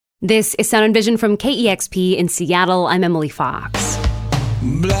This is Sound and Vision from KEXP in Seattle. I'm Emily Fox.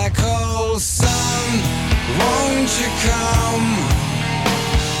 Black hole sun, won't you come?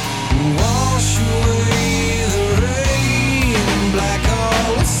 Wash away the rain. Black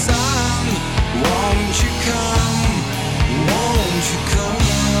hole sun, won't you come? Won't you come?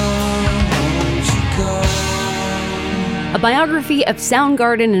 Won't you come? A biography of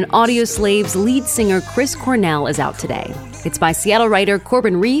Soundgarden and Audioslave's lead singer Chris Cornell is out today. It's by Seattle writer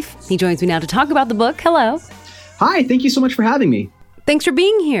Corbin Reef. He joins me now to talk about the book. Hello. Hi, thank you so much for having me. Thanks for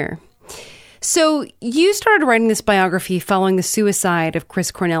being here. So you started writing this biography following the suicide of Chris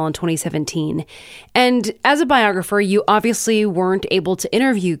Cornell in 2017. And as a biographer, you obviously weren't able to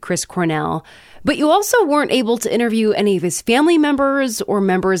interview Chris Cornell, but you also weren't able to interview any of his family members or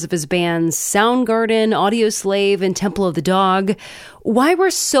members of his bands Soundgarden, Audioslave, and Temple of the Dog. Why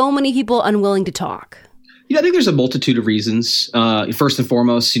were so many people unwilling to talk? I think there's a multitude of reasons. First and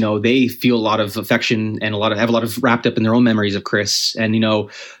foremost, they feel a lot of affection and have a lot of wrapped up in their own memories of Chris. And, the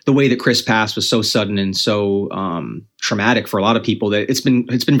way that Chris passed was so sudden and so traumatic for a lot of people that it's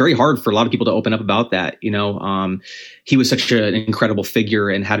been very hard for a lot of people to open up about that. He was such an incredible figure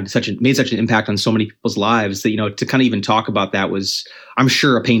and made such an impact on so many people's lives that, to kind of even talk about that was, I'm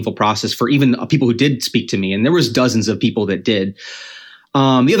sure, a painful process for even people who did speak to me. And there was dozens of people that did.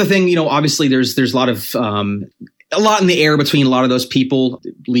 The other thing, obviously there's a lot in the air between a lot of those people,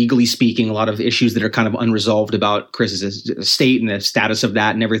 legally speaking, a lot of issues that are kind of unresolved about Chris's estate and the status of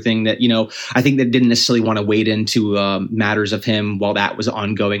that and everything that, I think that didn't necessarily want to wade into matters of him while that was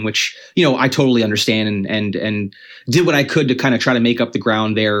ongoing, which, I totally understand and did what I could to kind of try to make up the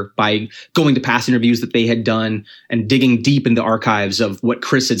ground there by going to past interviews that they had done and digging deep in the archives of what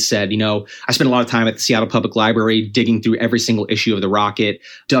Chris had said. I spent a lot of time at the Seattle Public Library digging through every single issue of The Rocket,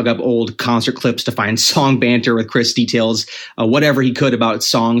 dug up old concert clips to find song banter with Chris details, whatever he could about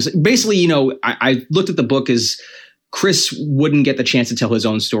songs. Basically, I looked at the book as Chris wouldn't get the chance to tell his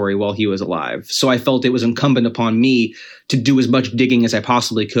own story while he was alive. So I felt it was incumbent upon me to do as much digging as I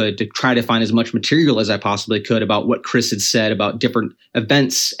possibly could to try to find as much material as I possibly could about what Chris had said about different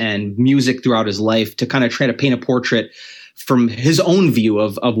events and music throughout his life to kind of try to paint a portrait from his own view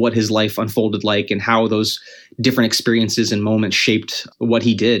of what his life unfolded like and how those different experiences and moments shaped what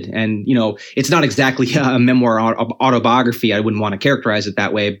he did. And, it's not exactly a memoir autobiography. I wouldn't want to characterize it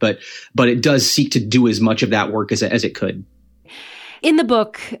that way, but it does seek to do as much of that work as it could. In the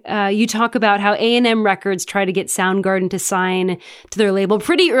book, you talk about how A&M Records tried to get Soundgarden to sign to their label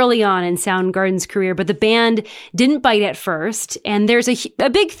pretty early on in Soundgarden's career, but the band didn't bite at first. And there's a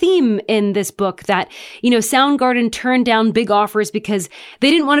big theme in this book that, Soundgarden turned down big offers because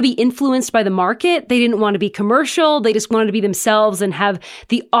they didn't want to be influenced by the market. They didn't want to be commercial. They just wanted to be themselves and have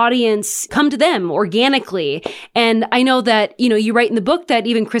the audience come to them organically. And I know that, you write in the book that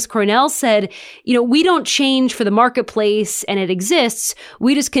even Chris Cornell said, we don't change for the marketplace and it exists.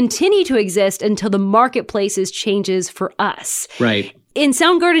 We just continue to exist until the marketplace changes for us. Right. And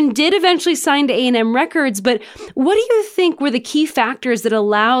Soundgarden did eventually sign to A&M Records, but what do you think were the key factors that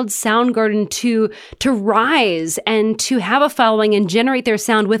allowed Soundgarden to rise and to have a following and generate their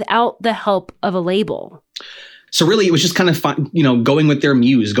sound without the help of a label? So really, it was just kind of fun, going with their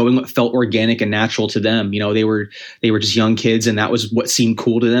muse, going what felt organic and natural to them. They were just young kids, and that was what seemed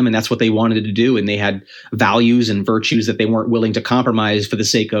cool to them, and that's what they wanted to do. And they had values and virtues that they weren't willing to compromise for the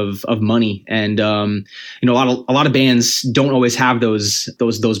sake of money. And a lot of bands don't always have those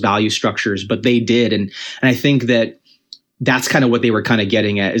value structures, but they did. And I think that that's kind of what they were kind of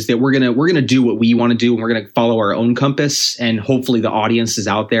getting at, is that we're gonna do what we want to do, and we're gonna follow our own compass, and hopefully the audience is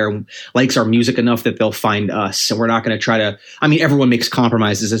out there and likes our music enough that they'll find us. And we're not gonna try to. Everyone makes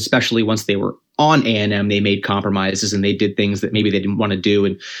compromises, especially once they were on A&M. They made compromises and they did things that maybe they didn't want to do,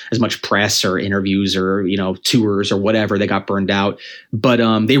 and as much press or interviews or tours or whatever, they got burned out. But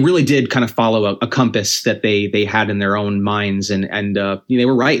they really did kind of follow a compass that they had in their own minds, and they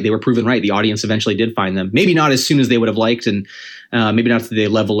were right. They were proven right. The audience eventually did find them. Maybe not as soon as they would have liked, and maybe not to the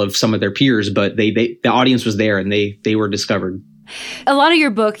level of some of their peers, but the audience was there and they were discovered. A lot of your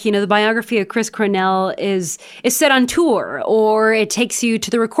book, the biography of Chris Cornell is set on tour, or it takes you to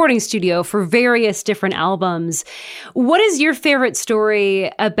the recording studio for various different albums. What is your favorite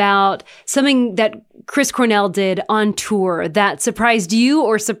story about something that Chris Cornell did on tour that surprised you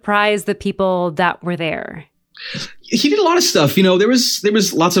or surprised the people that were there? He did a lot of stuff. There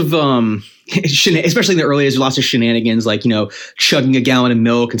was lots of especially in the early days, lots of shenanigans, like, chugging a gallon of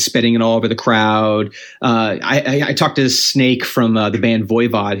milk and spitting it all over the crowd. I talked to Snake from the band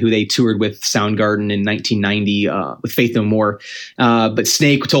Voivod, who they toured with Soundgarden in 1990 with Faith No More. But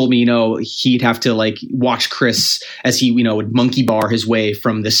Snake told me, he'd have to like watch Chris as he, would monkey bar his way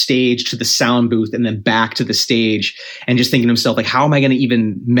from the stage to the sound booth and then back to the stage, and just thinking to himself, like, how am I going to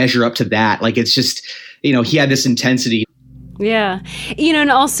even measure up to that? Like, it's just, he had this intensity. Yeah.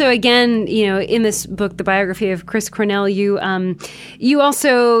 And also, again, in this book, The Biography of Chris Cornell, you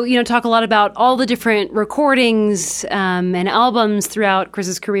also, talk a lot about all the different recordings and albums throughout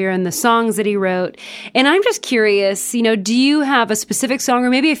Chris's career and the songs that he wrote. And I'm just curious, do you have a specific song or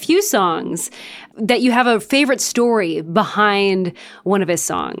maybe a few songs that you have a favorite story behind one of his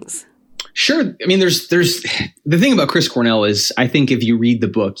songs? Sure. I mean, there's the thing about Chris Cornell is, I think if you read the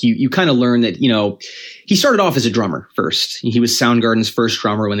book, you kind of learn that, he started off as a drummer first. He was Soundgarden's first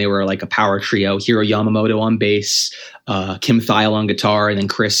drummer when they were like a power trio, Hiro Yamamoto on bass, Kim Thayil on guitar, and then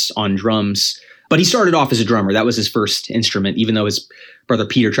Chris on drums. But he started off as a drummer. That was his first instrument, even though his brother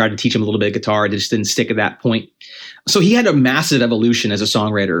Peter tried to teach him a little bit of guitar. It just didn't stick at that point. So he had a massive evolution as a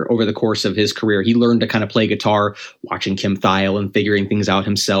songwriter over the course of his career. He learned to kind of play guitar, watching Kim Thayil and figuring things out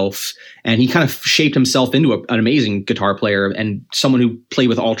himself. And he kind of shaped himself into an amazing guitar player and someone who played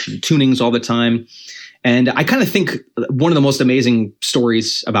with alternate tunings all the time. And I kind of think one of the most amazing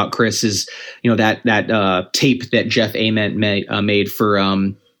stories about Chris is, that tape that Jeff Ament made for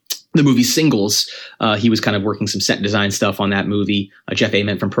the movie Singles. He was kind of working some set design stuff on that movie, Jeff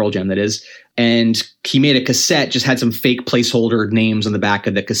Ament from Pearl Jam, that is. And he made a cassette, just had some fake placeholder names on the back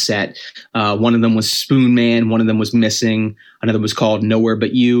of the cassette. One of them was Spoon Man. One of them was missing. Another was called Nowhere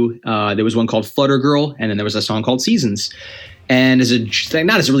But You. There was one called Flutter Girl. And then there was a song called Seasons. And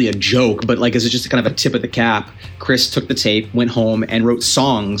not as really a joke, but like as just kind of a tip of the cap, Chris took the tape, went home, and wrote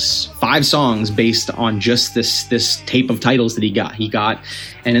 5 songs based on just this tape of titles that he got,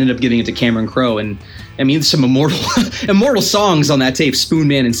 and ended up giving it to Cameron Crowe. And I mean, some immortal songs on that tape, Spoon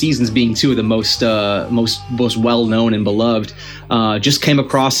Man and Seasons being two of the most well known and beloved. Just came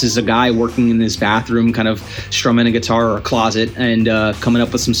across as a guy working in his bathroom, kind of strumming a guitar or a closet, and coming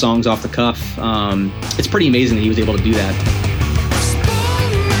up with some songs off the cuff. It's pretty amazing that he was able to do that.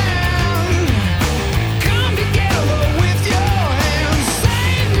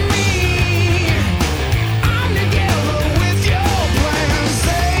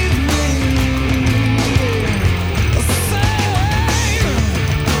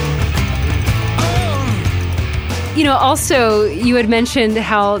 Also, you had mentioned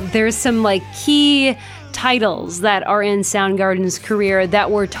how there's some like key titles that are in Soundgarden's career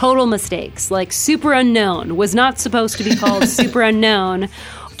that were total mistakes, like Super Unknown was not supposed to be called Super Unknown.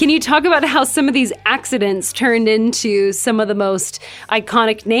 Can you talk about how some of these accidents turned into some of the most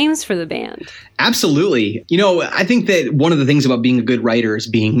iconic names for the band? Absolutely. I think that one of the things about being a good writer is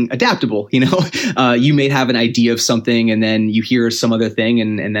being adaptable. You may have an idea of something and then you hear some other thing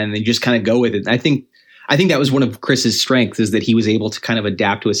and then you just kind of go with it. I think that was one of Chris's strengths, is that he was able to kind of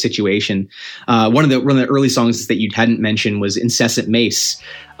adapt to a situation. One of the early songs that you hadn't mentioned was Incessant Mace,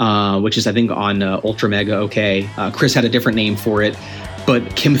 which is, I think, on Ultra Mega OK. Chris had a different name for it,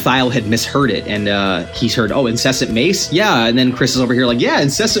 but Kim Thayil had misheard it, and he's heard, Incessant Mace? Yeah. And then Chris is over here like, yeah,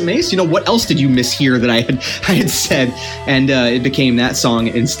 Incessant Mace? What else did you mishear that I had said? And it became that song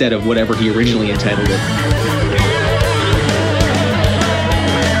instead of whatever he originally entitled it.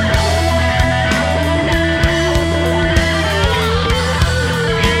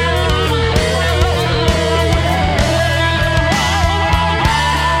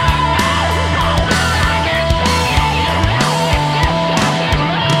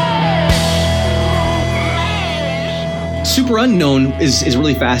 Super Unknown is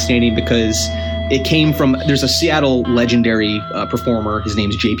really fascinating because it came from, there's a Seattle legendary performer. His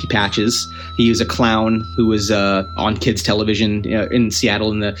name's JP Patches. He was a clown who was on kids television in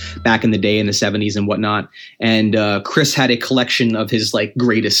Seattle back in the day in the 70s and whatnot. And Chris had a collection of his like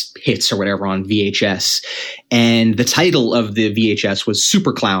greatest hits or whatever on VHS. And the title of the VHS was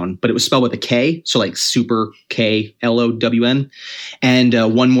Super Clown, but it was spelled with a K. So like Super Klown. And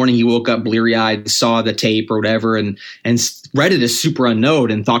one morning he woke up bleary eyed, saw the tape or whatever, and read it as Super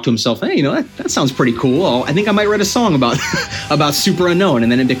Unknown and thought to himself, hey, that sounds pretty cool. I think I might write a song about about Super Unknown. And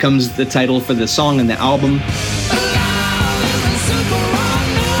then it becomes the title for the song and the album.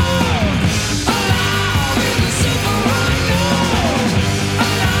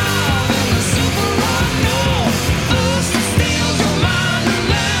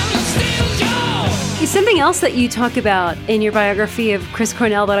 Something else that you talk about in your biography of Chris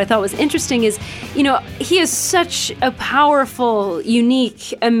Cornell that I thought was interesting is, you know, he has such a powerful,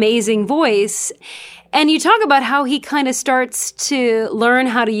 unique, amazing voice. And you talk about how he kind of starts to learn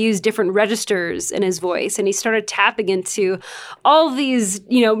how to use different registers in his voice. And he started tapping into all these,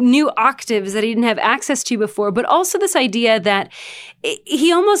 you know, new octaves that he didn't have access to before, but also this idea that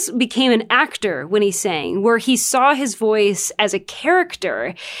he almost became an actor when he sang, where he saw his voice as a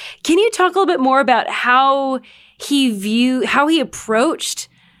character. Can you talk a little bit more about how he approached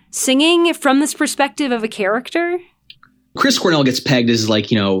singing from this perspective of a character? Chris Cornell gets pegged as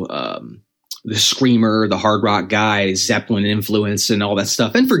like, you know, the screamer, the hard rock guy, Zeppelin influence and all that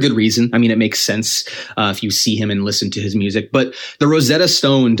stuff. And for good reason. I mean, it makes sense if you see him and listen to his music. But the Rosetta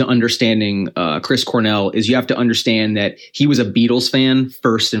Stone to understanding Chris Cornell is you have to understand that he was a Beatles fan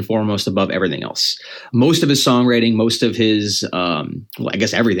first and foremost above everything else. Most of his songwriting, most of his, well, I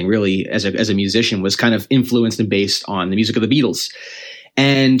guess everything really as a musician was kind of influenced and based on the music of the Beatles.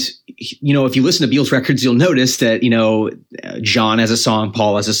 And, you know, if you listen to Beatles records, you'll notice that, you know, John has a song,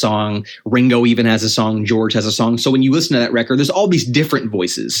 Paul has a song, Ringo even has a song, George has a song. So when you listen to that record, there's all these different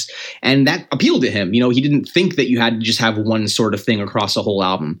voices. And that appealed to him. You know, he didn't think that you had to just have one sort of thing across a whole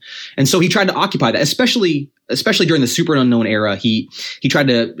album. And so he tried to occupy that, especially during the Super Unknown era. He tried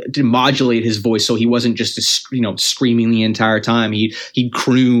to modulate his voice so he wasn't just, screaming the entire time. He'd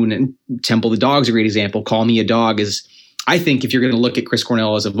croon, and Temple of the Dog's a great example. Call Me a Dog is, I think if you're going to look at Chris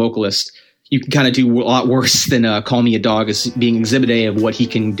Cornell as a vocalist, you can kind of do a lot worse than Call Me a Dog as being exhibit A of what he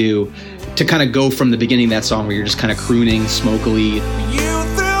can do to kind of go from the beginning of that song where you're just kind of crooning smokily. You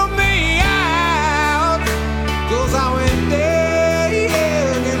threw me out 'cause I went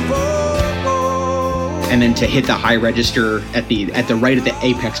begging for. And then to hit the high register at the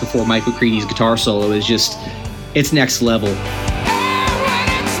apex before Mike McCready's guitar solo is just, it's next level.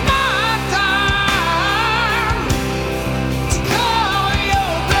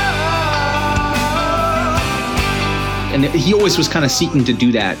 And he always was kind of seeking to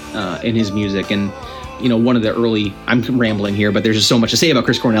do that in his music. And, you know, one of the early, I'm rambling here, but there's just so much to say about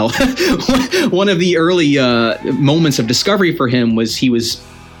Chris Cornell. One of the early moments of discovery for him was he was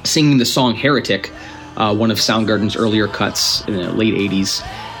singing the song Heretic, one of Soundgarden's earlier cuts in the late 80s.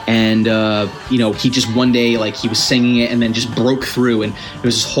 And, he just one day, like, he was singing it and then just broke through. And there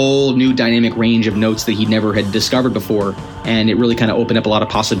was this whole new dynamic range of notes that he never had discovered before. And it really kind of opened up a lot of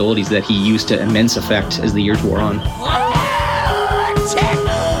possibilities that he used to immense effect as the years wore on.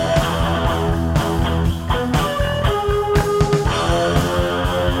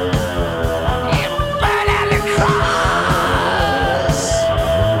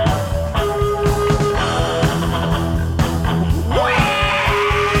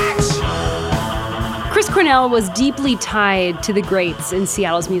 Cornell was deeply tied to the greats in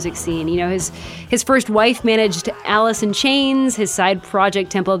Seattle's music scene. You know, his first wife managed Alice in Chains. His side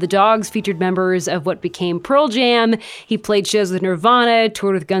project, Temple of the Dogs, featured members of what became Pearl Jam. He played shows with Nirvana,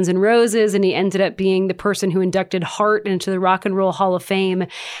 toured with Guns N' Roses, and he ended up being the person who inducted Heart into the Rock and Roll Hall of Fame.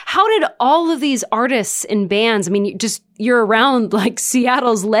 How did all of these artists and bands, I mean, you're around like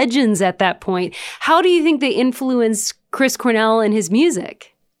Seattle's legends at that point. How do you think they influenced Chris Cornell and his music?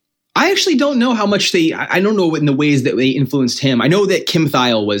 I actually don't know how much I don't know in the ways that they influenced him. I know that Kim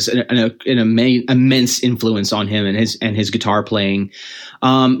Thayil was an immense influence on him and his guitar playing. A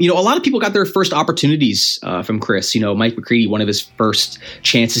lot of people got their first opportunities from Chris. You know, Mike McCready, one of his first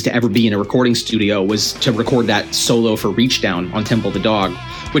chances to ever be in a recording studio was to record that solo for Reach Down on Temple of the Dog,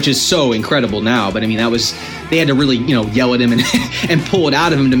 which is so incredible now. But I mean, they had to really, yell at him and pull it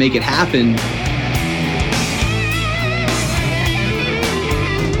out of him to make it happen.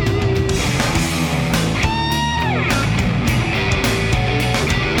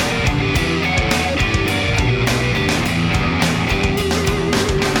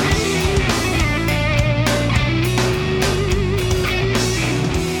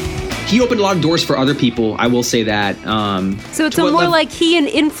 He opened a lot of doors for other people. I will say that. So it's more like he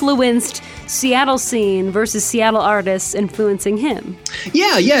influenced Seattle scene versus Seattle artists influencing him.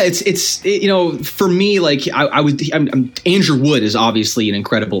 Yeah. It's for me, like Andrew Wood is obviously an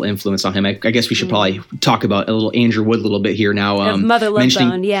incredible influence on him. I guess we should probably talk about a little Andrew Wood a little bit here now. Mother Love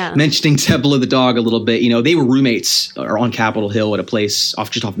Bone, yeah. Mentioning Temple of the Dog a little bit. They were roommates on Capitol Hill at a place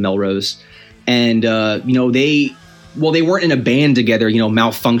just off Melrose, and they weren't in a band together.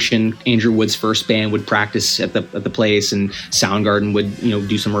 Malfunction, Andrew Wood's first band, would practice at the place, and Soundgarden would,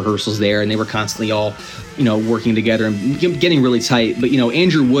 do some rehearsals there, and they were constantly all, working together and getting really tight. But,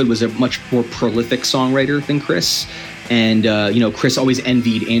 Andrew Wood was a much more prolific songwriter than Chris. And, Chris always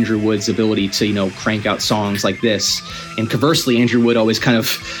envied Andrew Wood's ability to, crank out songs like this. And conversely, Andrew Wood always kind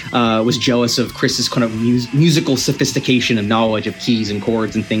of was jealous of Chris's kind of musical sophistication and knowledge of keys and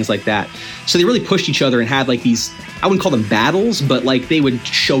chords and things like that. So they really pushed each other and had like these, I wouldn't call them battles, but like they would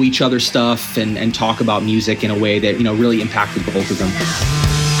show each other stuff and talk about music in a way that, really impacted both of them.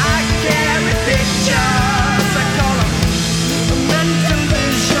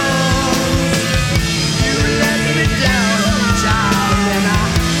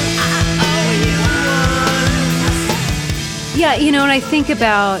 Yeah, and I think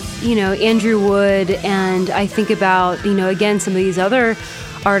about, Andrew Wood, and I think about, again, some of these other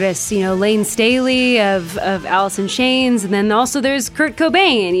artists, Lane Staley of Alice in Chains, and then also there's Kurt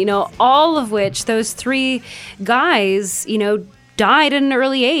Cobain, all of which, those three guys, died at an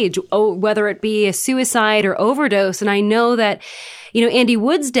early age, whether it be a suicide or overdose. And I know that, Andy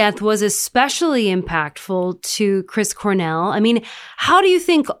Wood's death was especially impactful to Chris Cornell. I mean, how do you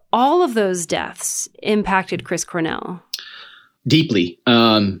think all of those deaths impacted Chris Cornell? Deeply.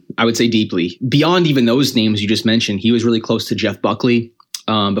 I would say deeply. Beyond even those names you just mentioned, he was really close to Jeff Buckley.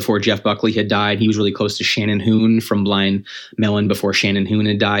 Before Jeff Buckley had died, he was really close to Shannon Hoon from Blind Melon before Shannon Hoon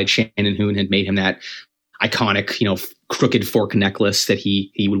had died. Shannon Hoon had made him that iconic, crooked fork necklace that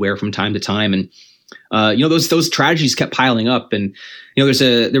he would wear from time to time. And, those tragedies kept piling up. And, there was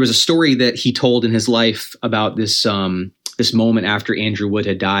a story that he told in his life about this moment after Andrew Wood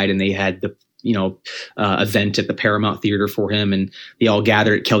had died, and they had the event at the Paramount Theater for him, and they all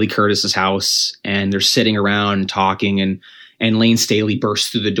gathered at Kelly Curtis's house, and they're sitting around and talking, and Lane Staley bursts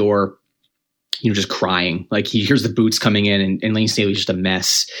through the door, just crying. Like he hears the Boots coming in, and Lane Staley's just a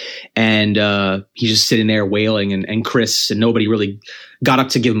mess, and he's just sitting there wailing, and Chris and nobody really got up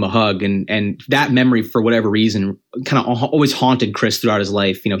to give him a hug, and that memory, for whatever reason, kind of always haunted Chris throughout his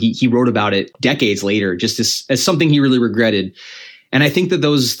life. He wrote about it decades later, just as something he really regretted. And I think that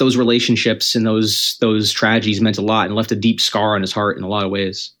those relationships and those tragedies meant a lot and left a deep scar on his heart in a lot of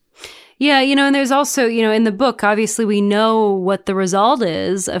ways. Yeah, and there's also, in the book, obviously we know what the result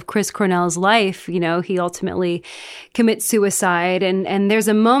is of Chris Cornell's life. He ultimately commits suicide. And there's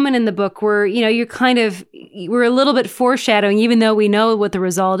a moment in the book where, we're a little bit foreshadowing, even though we know what the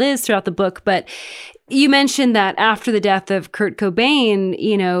result is throughout the book. But you mentioned that after the death of Kurt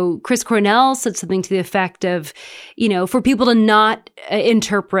Cobain, Chris Cornell said something to the effect of, for people to not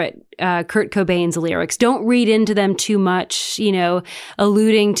interpret Kurt Cobain's lyrics, don't read into them too much,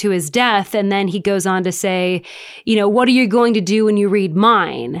 alluding to his death. And then he goes on to say, what are you going to do when you read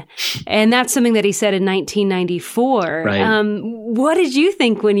mine? And that's something that he said in 1994. Right. What did you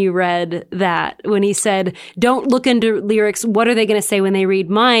think when you read that, when he said, don't look into lyrics, what are they going to say when they read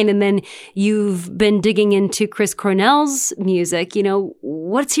mine? And then you've been digging into Chris Cornell's music,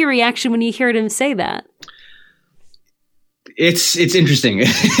 what's your reaction when you heard him say that? It's interesting.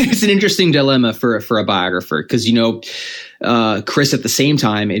 It's an interesting dilemma for a biographer, because Chris at the same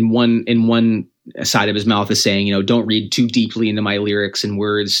time in one side of his mouth is saying, don't read too deeply into my lyrics and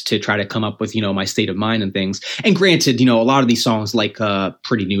words to try to come up with my state of mind and things. And granted, a lot of these songs like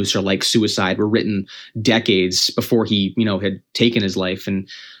Pretty Noose or like Suicide were written decades before he had taken his life. And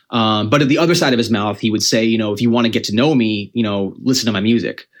but at the other side of his mouth, he would say, if you want to get to know me, listen to my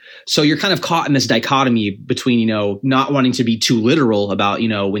music. So you're kind of caught in this dichotomy between, not wanting to be too literal about,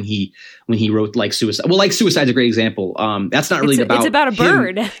 when he wrote Like Suicide. Well, Like Suicide's a great example. That's not really It's about a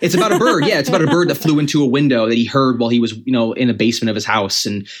bird. It's about a bird. Yeah. It's about a bird that flew into a window that he heard while he was, in a basement of his house.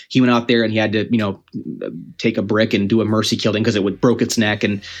 And he went out there and he had to, take a brick and do a mercy killing because it broke its neck.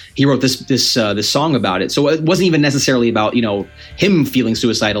 And he wrote this song about it. So it wasn't even necessarily about, him feeling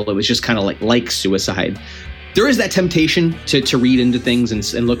suicidal. It was just kind of like suicide. There is that temptation to read into things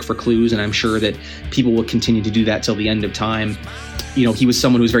and look for clues, and I'm sure that people will continue to do that till the end of time. He was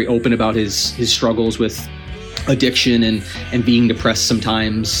someone who was very open about his struggles with addiction and being depressed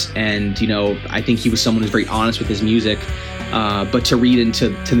sometimes, and I think he was someone who's very honest with his music. But to read into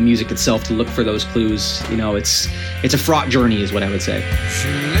the music itself, to look for those clues, it's a fraught journey, is what I would say. She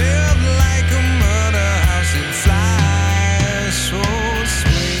lived like a mother house and flies so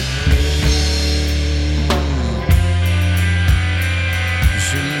sweet.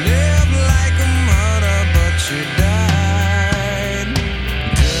 She lived like a mother, but she died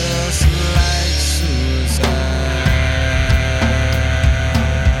just like suicide.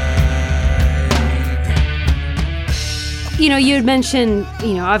 You had mentioned,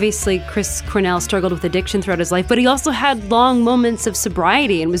 obviously Chris Cornell struggled with addiction throughout his life, but he also had long moments of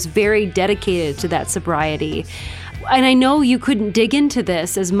sobriety and was very dedicated to that sobriety. And I know you couldn't dig into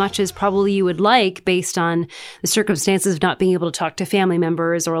this as much as probably you would like based on the circumstances of not being able to talk to family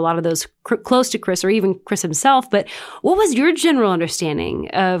members or a lot of those close to Chris or even Chris himself. But what was your general understanding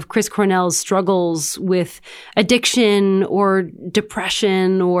of Chris Cornell's struggles with addiction or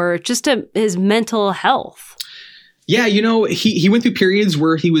depression or just his mental health? Yeah, he went through periods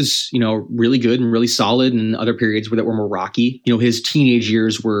where he was, really good and really solid, and other periods that were more rocky. His teenage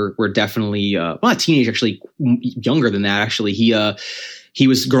years were definitely not teenage, actually younger than that. Actually, he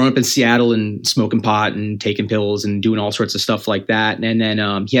was growing up in Seattle and smoking pot and taking pills and doing all sorts of stuff like that. And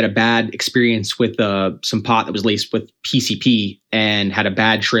then he had a bad experience with some pot that was laced with PCP and had a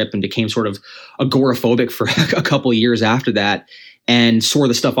bad trip and became sort of agoraphobic for a couple of years after that and swore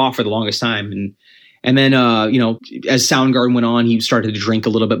the stuff off for the longest time. And then, as Soundgarden went on, he started to drink a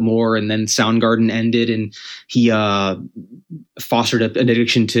little bit more, and then Soundgarden ended, and he fostered an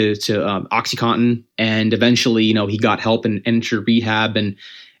addiction to OxyContin, and eventually, he got help and entered rehab and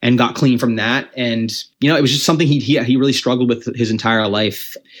got clean from that. And it was just something he really struggled with his entire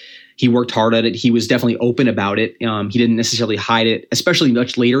life. He worked hard at it. He was definitely open about it. He didn't necessarily hide it, especially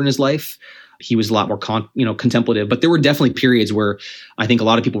much later in his life. He was a lot more contemplative, but there were definitely periods where I think a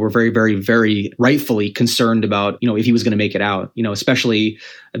lot of people were very, very, very rightfully concerned about, if he was going to make it out, especially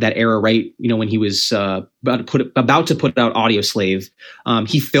that era, right? When he was about to put out Audioslave.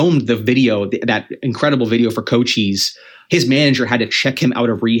 He filmed the video, that incredible video for Cochise. His manager had to check him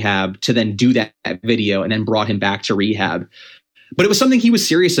out of rehab to then do that video and then brought him back to rehab. But it was something he was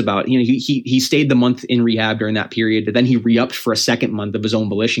serious about. He stayed the month in rehab during that period, but then he re-upped for a second month of his own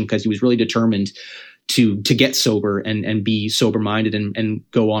volition because he was really determined to get sober and be sober-minded and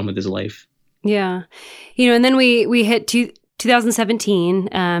go on with his life. Yeah. And then we hit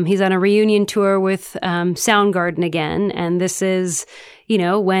 2017. He's on a reunion tour with Soundgarden again. And this is,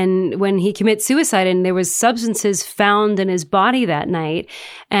 when he commits suicide, and there was substances found in his body that night.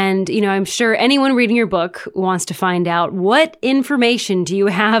 And, I'm sure anyone reading your book wants to find out, what information do you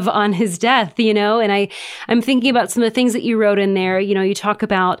have on his death, And I'm thinking about some of the things that you wrote in there. You talk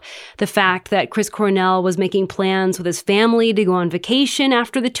about the fact that Chris Cornell was making plans with his family to go on vacation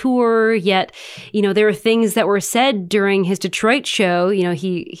after the tour. Yet, there were things that were said during his Detroit show.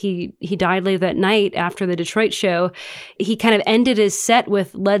 He died late that night after the Detroit show. He kind of ended his set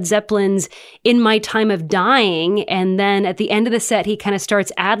with Led Zeppelin's "In My Time of Dying," and then at the end of the set he kind of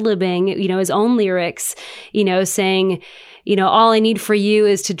starts ad-libbing his own lyrics, saying, all I need for you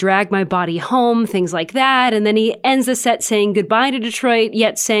is to drag my body home, things like that. And then he ends the set saying goodbye to Detroit,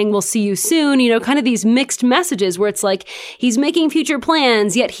 yet saying we'll see you soon, kind of these mixed messages where it's like he's making future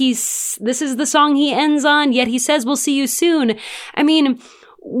plans, yet this is the song he ends on, yet he says we'll see you soon. I mean,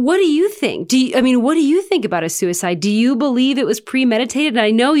 what do you think? What do you think about his suicide? Do you believe it was premeditated? I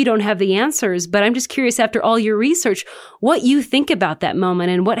know you don't have the answers, but I'm just curious, after all your research, what you think about that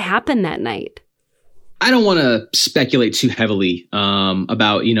moment and what happened that night. I don't want to speculate too heavily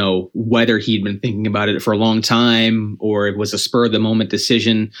about, whether he'd been thinking about it for a long time or it was a spur of the moment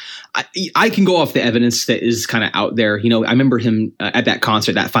decision. I can go off the evidence that is kind of out there. I remember him at that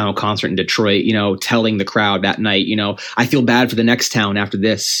concert, that final concert in Detroit, telling the crowd that night, I feel bad for the next town after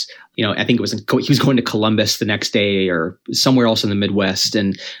this. I think he was going to Columbus the next day or somewhere else in the Midwest,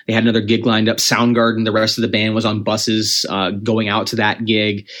 and they had another gig lined up. Soundgarden, the rest of the band was on buses going out to that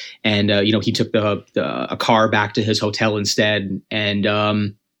gig, and he took a car back to his hotel instead, and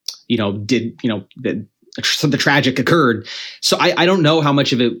the tragic occurred. So I don't know how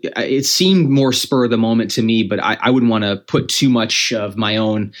much of it seemed more spur of the moment to me, but I wouldn't want to put too much of my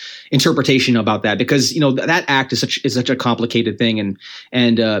own interpretation about that because, that act is such a complicated thing.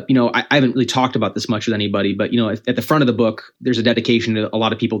 And I haven't really talked about this much with anybody, but, at the front of the book, there's a dedication to a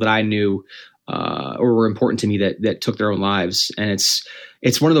lot of people that I knew or were important to me that took their own lives. And it's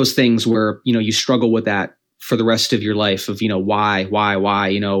one of those things where, you struggle with that for the rest of your life of, why,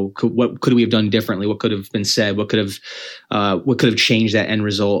 what could we have done differently? What could have been said? What could have changed that end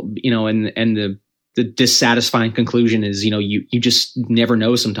result? And the dissatisfying conclusion is, you just never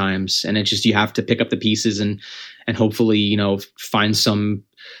know sometimes. And it's just, you have to pick up the pieces and hopefully, find some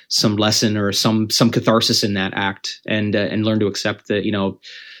lesson or some catharsis in that act and learn to accept that,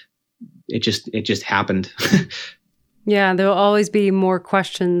 it just happened. Yeah, there will always be more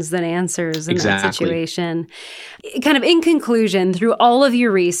questions than answers in that situation. Kind of in conclusion, through all of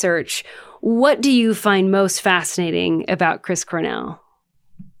your research, what do you find most fascinating about Chris Cornell?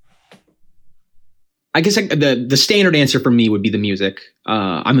 I guess the standard answer for me would be the music.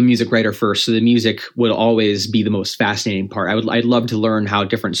 I'm a music writer first, so the music would always be the most fascinating part. I'd love to learn how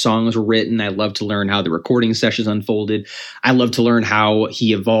different songs were written. I'd love to learn how the recording sessions unfolded. I love to learn how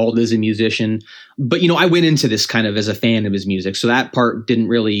he evolved as a musician. But I went into this kind of as a fan of his music, so that part didn't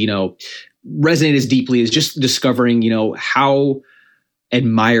really resonate as deeply as just discovering how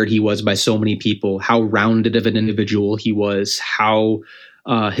admired he was by so many people, how rounded of an individual he was, how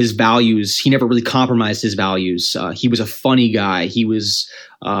his values, he never really compromised his values. He was a funny guy. He was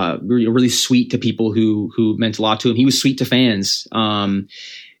really sweet to people who meant a lot to him. He was sweet to fans.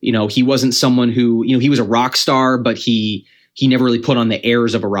 He wasn't someone who, he was a rock star, but he never really put on the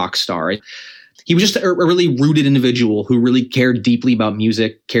airs of a rock star. He was just a really rooted individual who really cared deeply about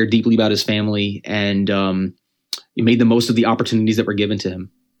music, cared deeply about his family, and he made the most of the opportunities that were given to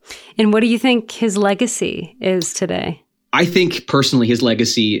him. And what do you think his legacy is today? I think personally his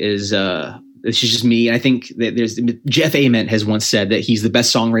legacy is, this is just me. I think that Jeff Ament has once said that he's the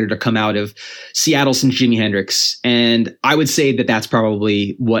best songwriter to come out of Seattle since Jimi Hendrix. And I would say that that's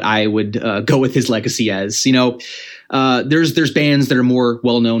probably what I would go with his legacy as. There's bands that are more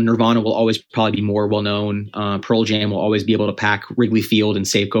well-known. Nirvana will always probably be more well-known. Pearl Jam will always be able to pack Wrigley Field and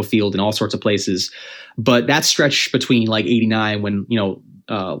Safeco Field and all sorts of places. But that stretch between like 89 when,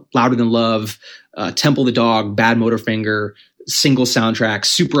 Louder Than Love, Temple the Dog, Bad Motorfinger, single soundtrack,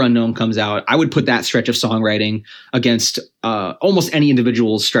 Super Unknown comes out. I would put that stretch of songwriting against almost any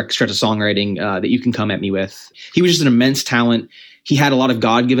individual stretch of songwriting that you can come at me with. He was just an immense talent. He had a lot of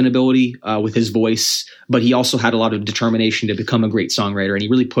God-given ability with his voice, but he also had a lot of determination to become a great songwriter, and he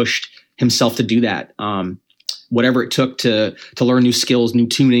really pushed himself to do that. Whatever it took to learn new skills, new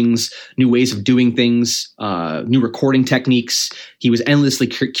tunings, new ways of doing things, new recording techniques. He was endlessly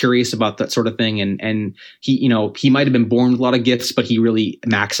curious about that sort of thing. And he might have been born with a lot of gifts, but he really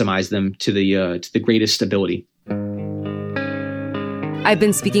maximized them to the greatest ability. I've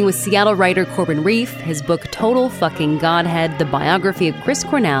been speaking with Seattle writer Corbin Reef. His book, Total Fucking Godhead, the biography of Chris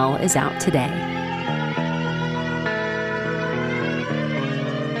Cornell, is out today.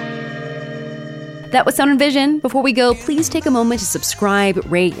 That was Sound and Vision. Before we go, please take a moment to subscribe,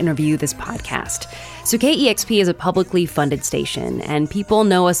 rate, and review this podcast. So KEXP is a publicly funded station, and people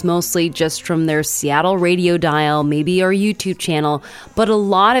know us mostly just from their Seattle radio dial, maybe our YouTube channel, but a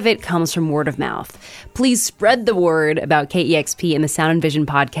lot of it comes from word of mouth. Please spread the word about KEXP and the Sound and Vision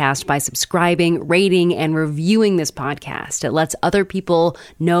podcast by subscribing, rating, and reviewing this podcast. It lets other people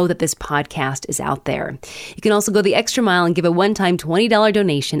know that this podcast is out there. You can also go the extra mile and give a one-time $20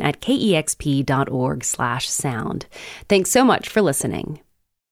 donation at kexp.org/sound. Thanks so much for listening.